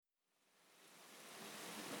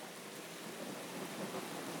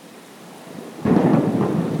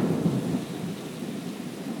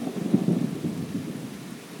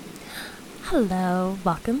Hello,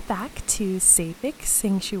 welcome back to Sapphic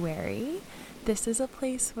Sanctuary. This is a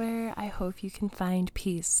place where I hope you can find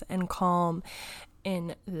peace and calm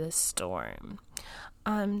in the storm.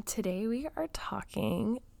 Today we are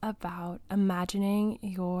talking about imagining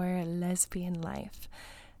your lesbian life.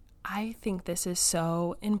 I think this is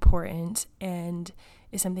so important and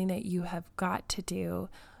is something that you have got to do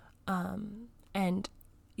and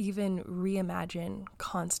even reimagine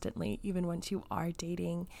constantly, even once you are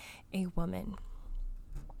dating a woman.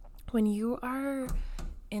 When you are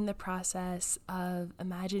in the process of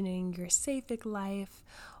imagining your Sapphic life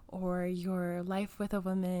or your life with a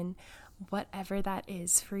woman, whatever that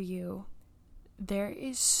is for you, there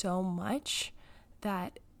is so much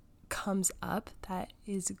that comes up that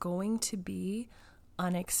is going to be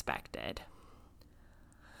unexpected.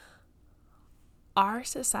 Our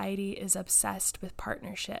society is obsessed with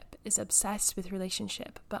partnership, is obsessed with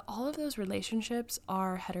relationship, but all of those relationships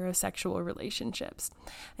are heterosexual relationships.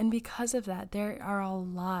 And because of that, there are a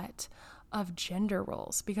lot of gender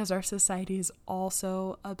roles because our society is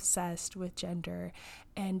also obsessed with gender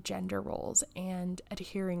and gender roles and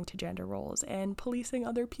adhering to gender roles and policing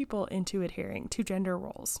other people into adhering to gender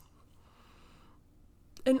roles.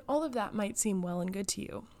 And all of that might seem well and good to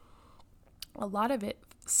you. A lot of it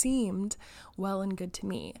seemed well and good to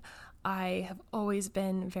me. I have always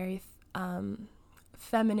been very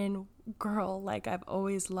feminine girl. Like, I've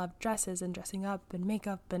always loved dresses and dressing up and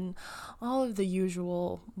makeup and all of the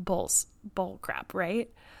usual bull crap,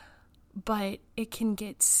 right? But it can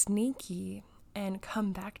get sneaky and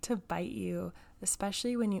come back to bite you,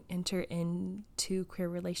 especially when you enter into queer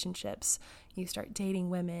relationships, you start dating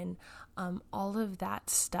women. All of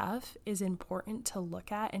that stuff is important to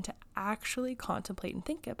look at and to actually contemplate and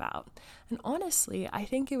think about. And honestly, I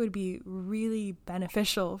think it would be really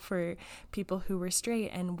beneficial for people who were straight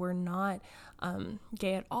and were not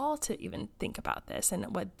gay at all to even think about this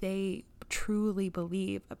and what they truly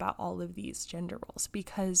believe about all of these gender roles,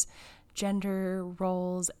 because gender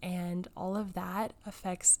roles and all of that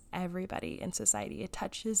affects everybody in society. It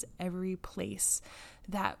touches every place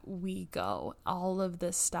that we go, all of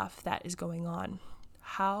the stuff that is going on,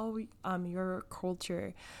 how your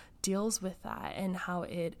culture deals with that and how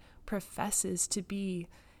it professes to be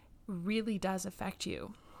really does affect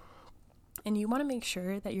you. And you want to make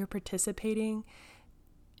sure that you're participating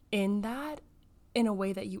in that in a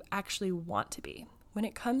way that you actually want to be. When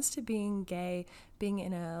it comes to being gay, being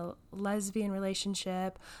in a lesbian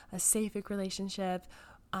relationship, a Sapphic relationship,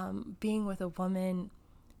 being with a woman,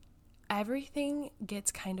 everything gets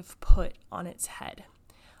kind of put on its head.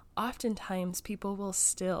 Oftentimes, people will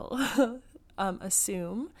still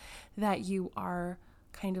assume that you are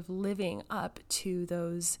kind of living up to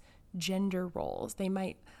those gender roles. They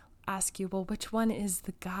might ask you, well, which one is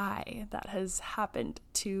the guy that has happened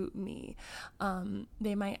to me?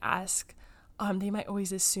 They might ask, they might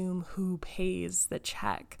always assume who pays the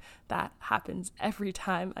check. That happens every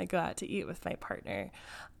time I go out to eat with my partner.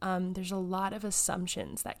 There's a lot of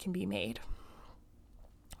assumptions that can be made.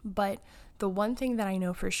 But the one thing that I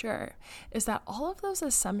know for sure is that all of those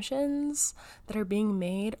assumptions that are being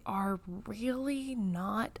made are really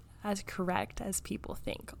not as correct as people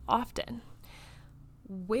think are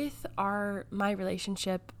with my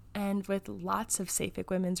relationship and with lots of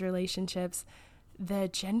Sapphic women's relationships. The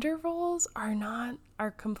gender roles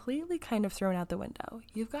are completely kind of thrown out the window.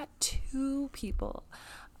 You've got two people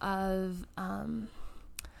of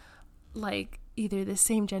like either the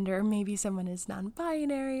same gender or maybe someone is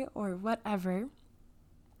non-binary or whatever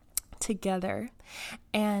together.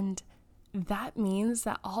 And that means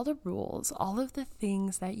that all the rules, all of the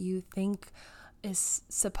things that you think is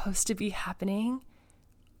supposed to be happening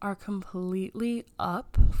are completely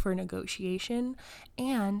up for negotiation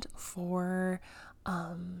and for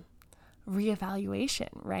reevaluation,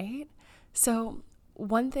 right? So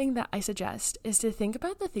one thing that I suggest is to think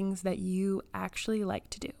about the things that you actually like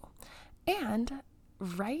to do and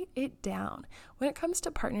write it down. When it comes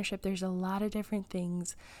to partnership, there's a lot of different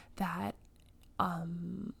things that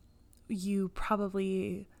you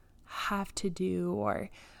probably have to do, or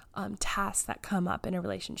tasks that come up in a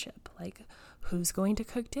relationship, like who's going to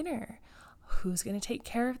cook dinner, who's going to take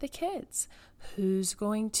care of the kids, who's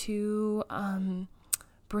going to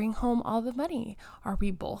bring home all the money. Are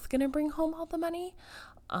we both going to bring home all the money?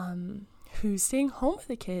 Who's staying home with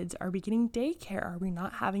the kids? Are we getting daycare? Are we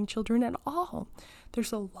not having children at all?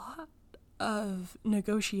 There's a lot of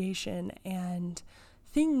negotiation and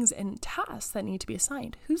things and tasks that need to be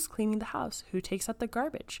assigned. Who's cleaning the house? Who takes out the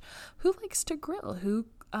garbage? Who likes to grill? Who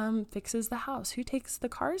fixes the house? Who takes the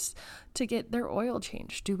cars to get their oil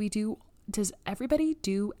changed? Do we do does everybody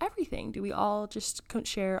do everything? Do we all just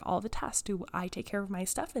share all the tasks? Do I take care of my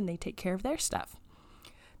stuff and they take care of their stuff?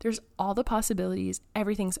 There's all the possibilities.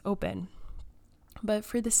 Everything's open. But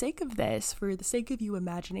for the sake of this, for the sake of you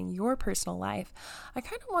imagining your personal life, I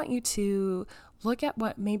kind of want you to look at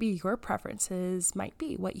what maybe your preferences might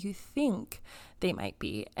be, what you think they might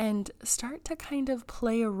be, and start to kind of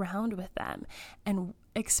play around with them and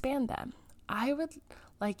expand them. I would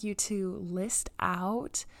like you to list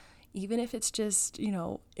out, even if it's just, in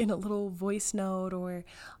a little voice note or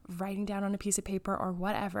writing down on a piece of paper or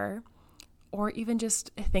whatever, or even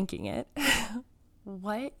just thinking it,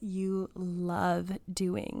 what you love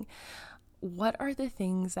doing. What are the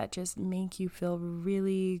things that just make you feel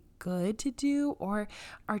really good to do, or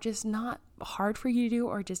are just not hard for you to do,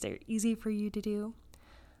 or just are easy for you to do?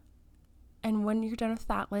 And when you're done with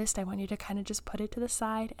that list, I want you to kind of just put it to the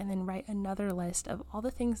side and then write another list of all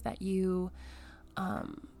the things that you,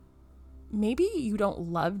 maybe you don't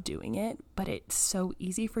love doing it, but it's so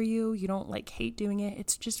easy for you. You don't hate doing it.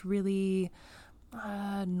 It's just really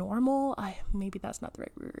normal. Maybe that's not the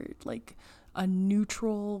right word. A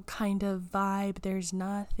neutral kind of vibe. There's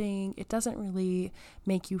nothing, it doesn't really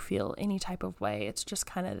make you feel any type of way. It's just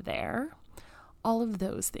kind of there. All of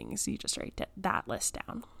those things, you just write that list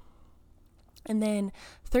down. And then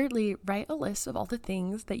thirdly, write a list of all the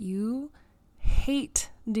things that you hate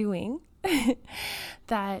doing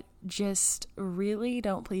that just really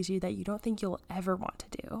don't please you, that you don't think you'll ever want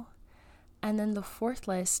to do. And then the fourth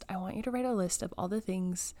list, I want you to write a list of all the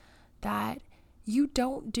things that you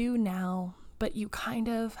don't do now, but you kind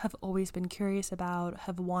of have always been curious about,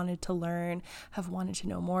 have wanted to learn, have wanted to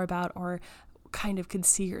know more about, or kind of could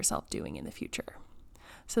see yourself doing in the future.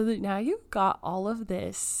 So that now you've got all of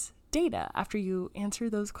this data. After you answer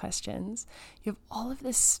those questions, you have all of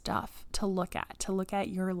this stuff to look at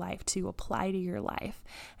your life, to apply to your life,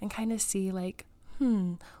 and kind of see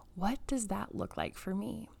what does that look like for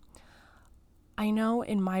me? I know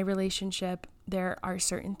in my relationship, there are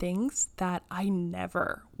certain things that I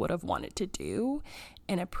never would have wanted to do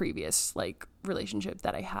in a previous relationship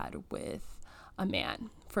that I had with a man.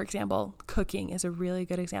 For example, cooking is a really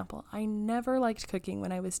good example. I never liked cooking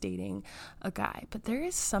when I was dating a guy, but there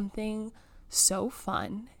is something so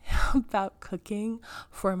fun about cooking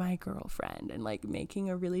for my girlfriend and making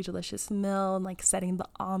a really delicious meal and setting the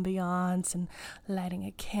ambiance and lighting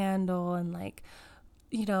a candle and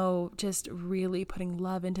just really putting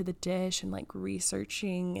love into the dish and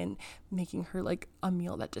researching and making her a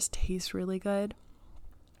meal that just tastes really good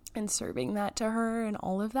and serving that to her and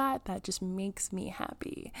all of that just makes me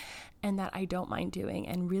happy and that I don't mind doing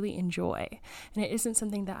and really enjoy. And it isn't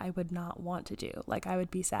something that I would not want to do. I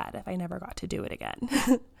would be sad if I never got to do it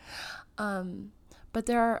again. But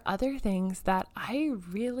there are other things that I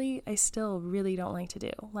still really don't like to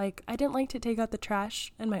do. I didn't like to take out the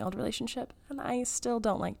trash in my old relationship, and I still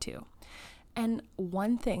don't like to. And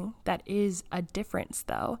one thing that is a difference,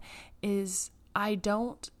 though, is I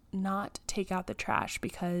don't not take out the trash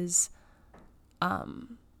because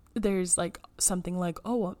there's something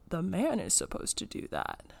oh, the man is supposed to do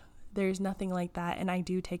that. There's nothing like that, and I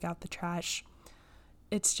do take out the trash.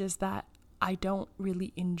 It's just that I don't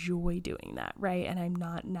really enjoy doing that, right? And I'm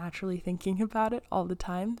not naturally thinking about it all the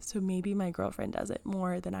time. So maybe my girlfriend does it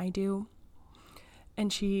more than I do.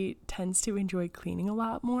 And she tends to enjoy cleaning a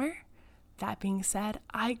lot more. That being said,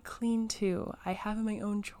 I clean too. I have my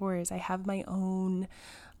own chores. I have my own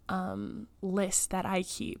list that I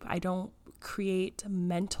keep. I don't create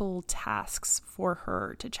mental tasks for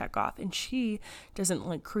her to check off, and she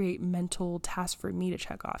doesn't create mental tasks for me to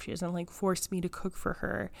check off. She doesn't force me to cook for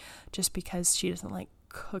her just because she doesn't like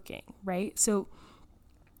cooking, right? So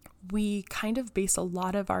we kind of base a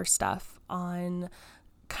lot of our stuff on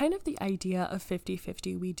kind of the idea of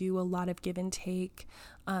 50-50. We do a lot of give and take.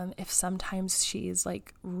 If sometimes she's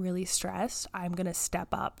really stressed, I'm going to step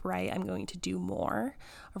up, right? I'm going to do more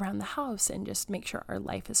around the house and just make sure our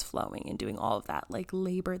life is flowing and doing all of that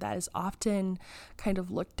labor that is often kind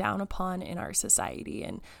of looked down upon in our society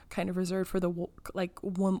and kind of reserved for the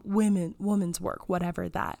women's work, whatever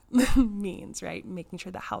that means, right? Making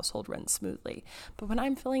sure the household runs smoothly. But when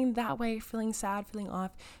I'm feeling that way, feeling sad, feeling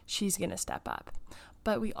off, she's going to step up.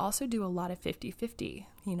 But we also do a lot of 50-50,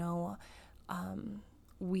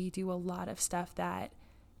 we do a lot of stuff that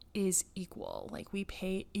is equal. We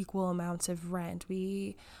pay equal amounts of rent.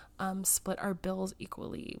 We split our bills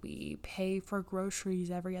equally. We pay for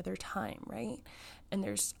groceries every other time, right? And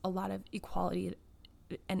there's a lot of equality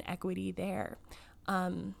and equity there.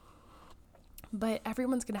 But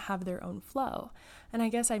everyone's going to have their own flow. And I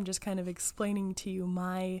guess I'm just kind of explaining to you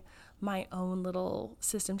my own little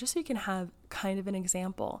system, just so you can have kind of an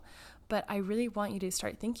example. But I really want you to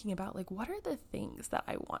start thinking about like, what are the things that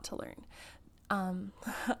I want to learn?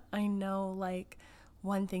 I know like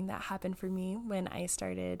one thing that happened for me when I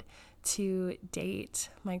started to date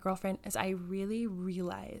my girlfriend is I really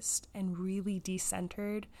realized and really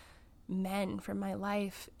decentered men from my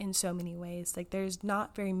life in so many ways. Like there's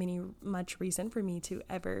not much reason for me to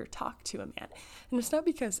ever talk to a man. And it's not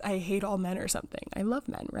because I hate all men or something. I love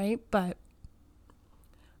men, right? But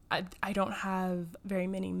I don't have very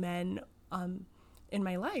many men in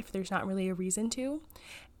my life. There's not really a reason to.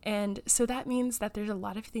 And so that means that there's a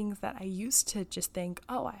lot of things that I used to just think,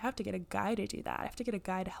 oh, I have to get a guy to do that. I have to get a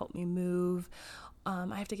guy to help me move.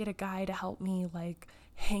 I have to get a guy to help me like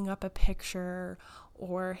hang up a picture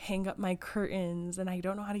or hang up my curtains, and I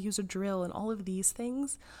don't know how to use a drill and all of these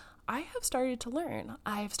things. I have started to learn.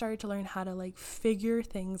 I have started to learn how to like figure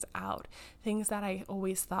things out, things that I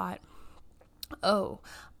always thought, oh,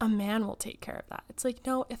 a man will take care of that. It's like,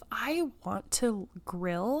 no, if I want to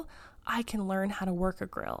grill, I can learn how to work a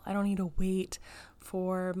grill. I don't need to wait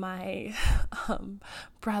for my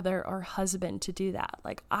brother or husband to do that.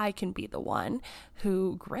 Like I can be the one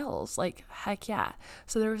who grills. Like heck yeah.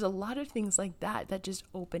 So there was a lot of things like that just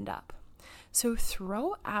opened up. So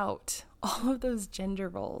throw out all of those gender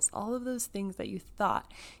roles, all of those things that you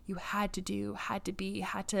thought you had to do, had to be,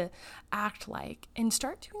 had to act like, and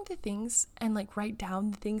start doing the things and like write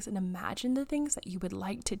down the things and imagine the things that you would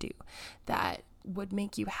like to do that would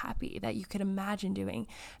make you happy, that you could imagine doing.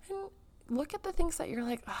 And look at the things that you're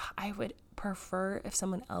like, oh, I would prefer if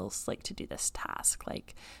someone else liked to do this task,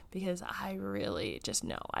 like, because I really just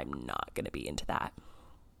know I'm not going to be into that.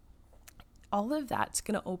 All of that's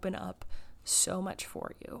going to open up so much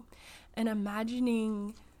for you. And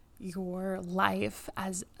imagining your life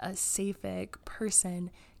as a Sapphic person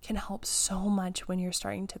can help so much when you're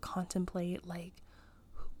starting to contemplate like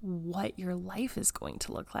what your life is going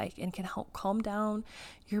to look like, and can help calm down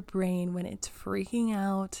your brain when it's freaking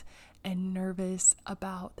out and nervous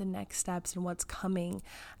about the next steps and what's coming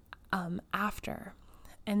after.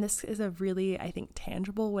 And this is a really, I think,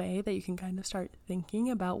 tangible way that you can kind of start thinking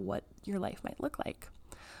about what your life might look like.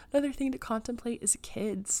 Another thing to contemplate is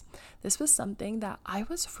kids. This was something that I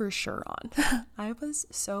was for sure on. I was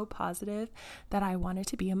so positive that I wanted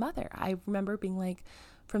to be a mother. I remember being like,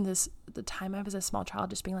 from the time I was a small child,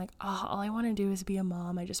 just being like, oh, all I want to do is be a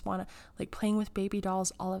mom. I just want to like playing with baby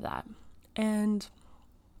dolls, all of that. And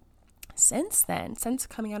since then, since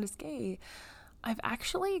coming out as gay, I've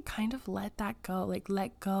actually kind of let that go, like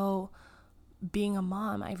let go being a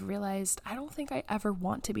mom. I've realized I don't think I ever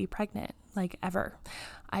want to be pregnant, like ever.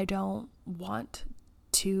 I don't want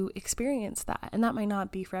to experience that. And that might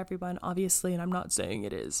not be for everyone, obviously, and I'm not saying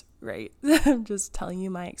it is, right? I'm just telling you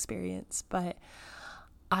my experience, but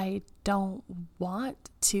I don't want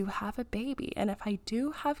to have a baby. And if I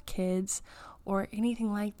do have kids or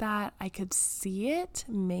anything like that, I could see it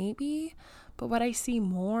maybe, but what I see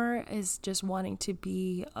more is just wanting to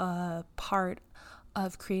be a part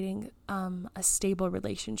of creating a stable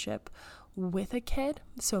relationship with a kid.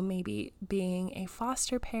 So maybe being a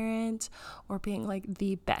foster parent or being like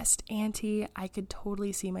the best auntie. I could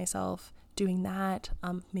totally see myself doing that.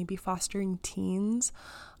 Maybe fostering teens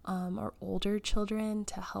or older children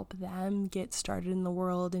to help them get started in the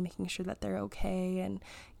world and making sure that they're okay, and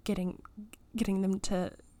getting them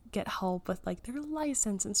to get help with like their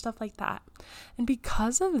license and stuff like that. And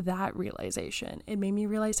because of that realization, it made me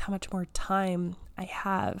realize how much more time I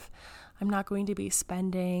have. I'm not going to be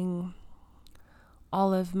spending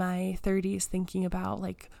all of my 30s thinking about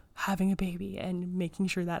like having a baby and making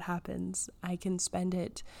sure that happens. I can spend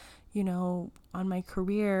it, on my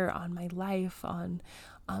career, on my life, on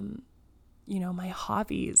my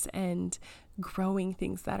hobbies, and growing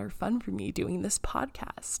things that are fun for me, doing this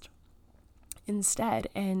podcast instead,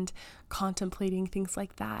 and contemplating things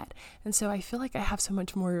like that. And so I feel like I have so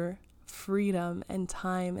much more freedom and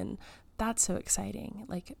time, and that's so exciting,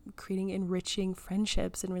 like creating enriching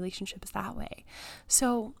friendships and relationships that way.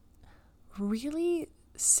 So really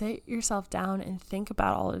sit yourself down and think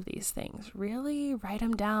about all of these things. Really write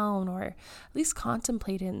them down, or at least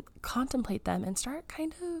contemplate them, and start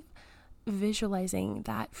kind of visualizing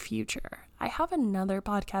that future. I have another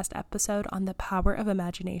podcast episode on the power of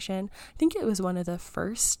imagination. I think it was one of the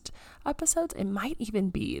first episodes. It might even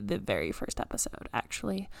be the very first episode,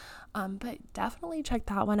 actually. But definitely check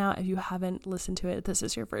that one out if you haven't listened to it. This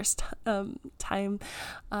is your first time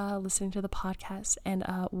listening to the podcast, and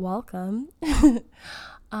welcome.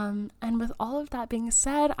 And with all of that being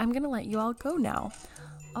said, I'm going to let you all go now.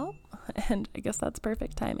 Oh, and I guess that's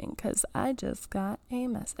perfect timing because I just got a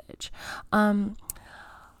message.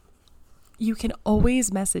 You can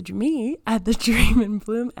always message me at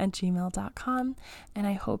thedreamandbloom@gmail.com. And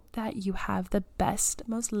I hope that you have the best,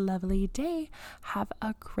 most lovely day. Have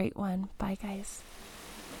a great one. Bye, guys.